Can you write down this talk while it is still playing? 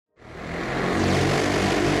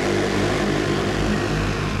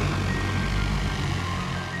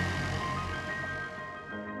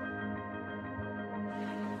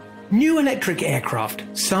New electric aircraft,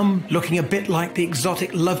 some looking a bit like the exotic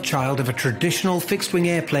love child of a traditional fixed-wing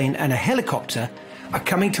airplane and a helicopter, are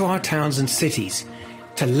coming to our towns and cities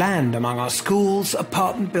to land among our schools,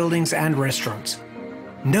 apartment buildings and restaurants.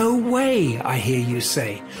 No way, I hear you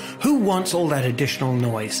say. Who wants all that additional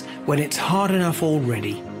noise when it's hard enough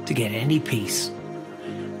already to get any peace?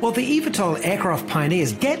 Well, the eVTOL aircraft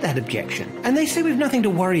pioneers get that objection, and they say we've nothing to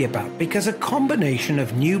worry about because a combination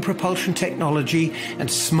of new propulsion technology and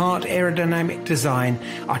smart aerodynamic design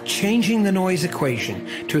are changing the noise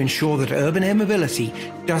equation to ensure that urban air mobility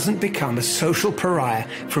doesn't become a social pariah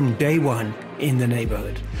from day one in the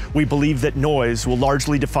neighborhood. We believe that noise will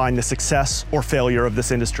largely define the success or failure of this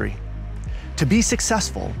industry. To be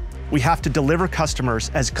successful, we have to deliver customers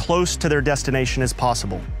as close to their destination as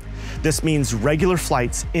possible. This means regular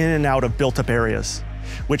flights in and out of built-up areas,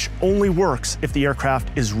 which only works if the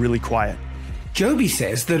aircraft is really quiet. Joby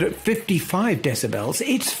says that at 55 decibels,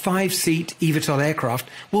 its 5-seat eVTOL aircraft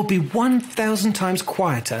will be 1,000 times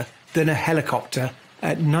quieter than a helicopter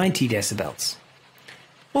at 90 decibels.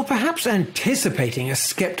 Well, perhaps anticipating a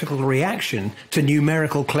skeptical reaction to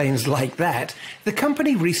numerical claims like that, the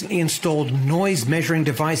company recently installed noise-measuring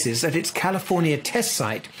devices at its California test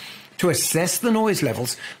site to assess the noise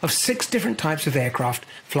levels of 6 different types of aircraft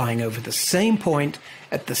flying over the same point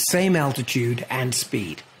at the same altitude and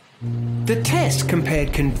speed. The test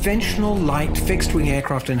compared conventional light fixed-wing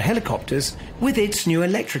aircraft and helicopters with its new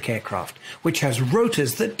electric aircraft, which has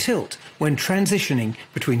rotors that tilt when transitioning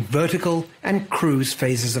between vertical and cruise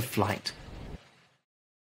phases of flight.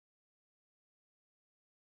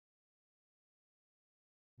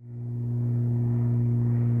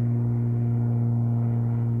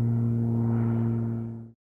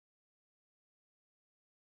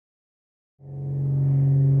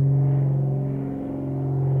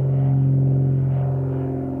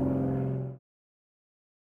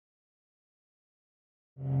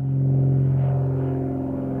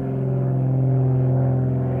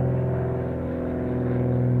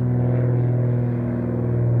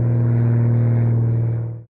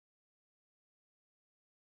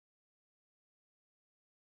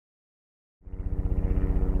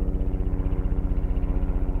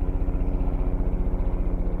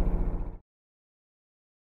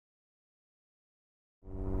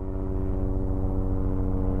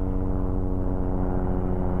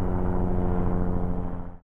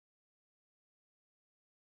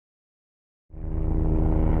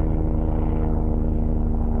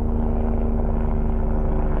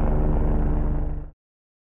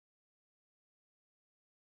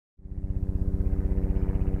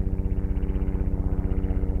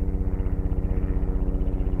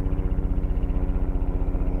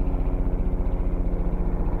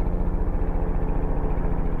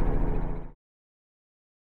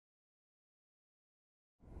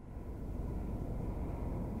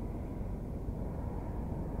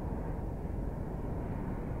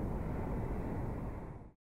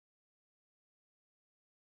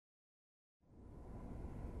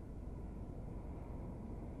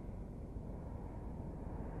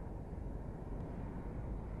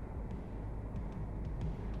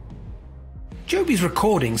 Joby's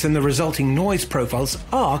recordings and the resulting noise profiles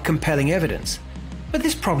are compelling evidence, but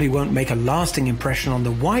this probably won't make a lasting impression on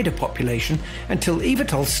the wider population until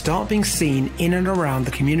eVTOLs start being seen in and around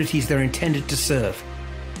the communities they're intended to serve.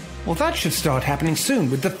 Well, that should start happening soon,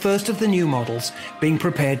 with the first of the new models being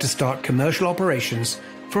prepared to start commercial operations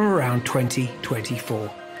from around 2024.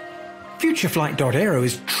 FutureFlight.aero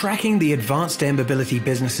is tracking the advanced air mobility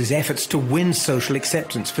business's efforts to win social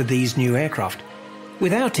acceptance for these new aircraft.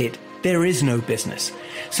 Without it, there is no business.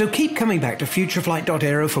 So keep coming back to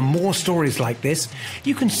FutureFlight.aero for more stories like this.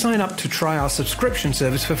 You can sign up to try our subscription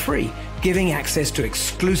service for free, giving access to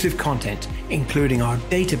exclusive content, including our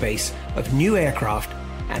database of new aircraft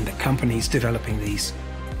and the companies developing these.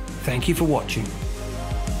 Thank you for watching.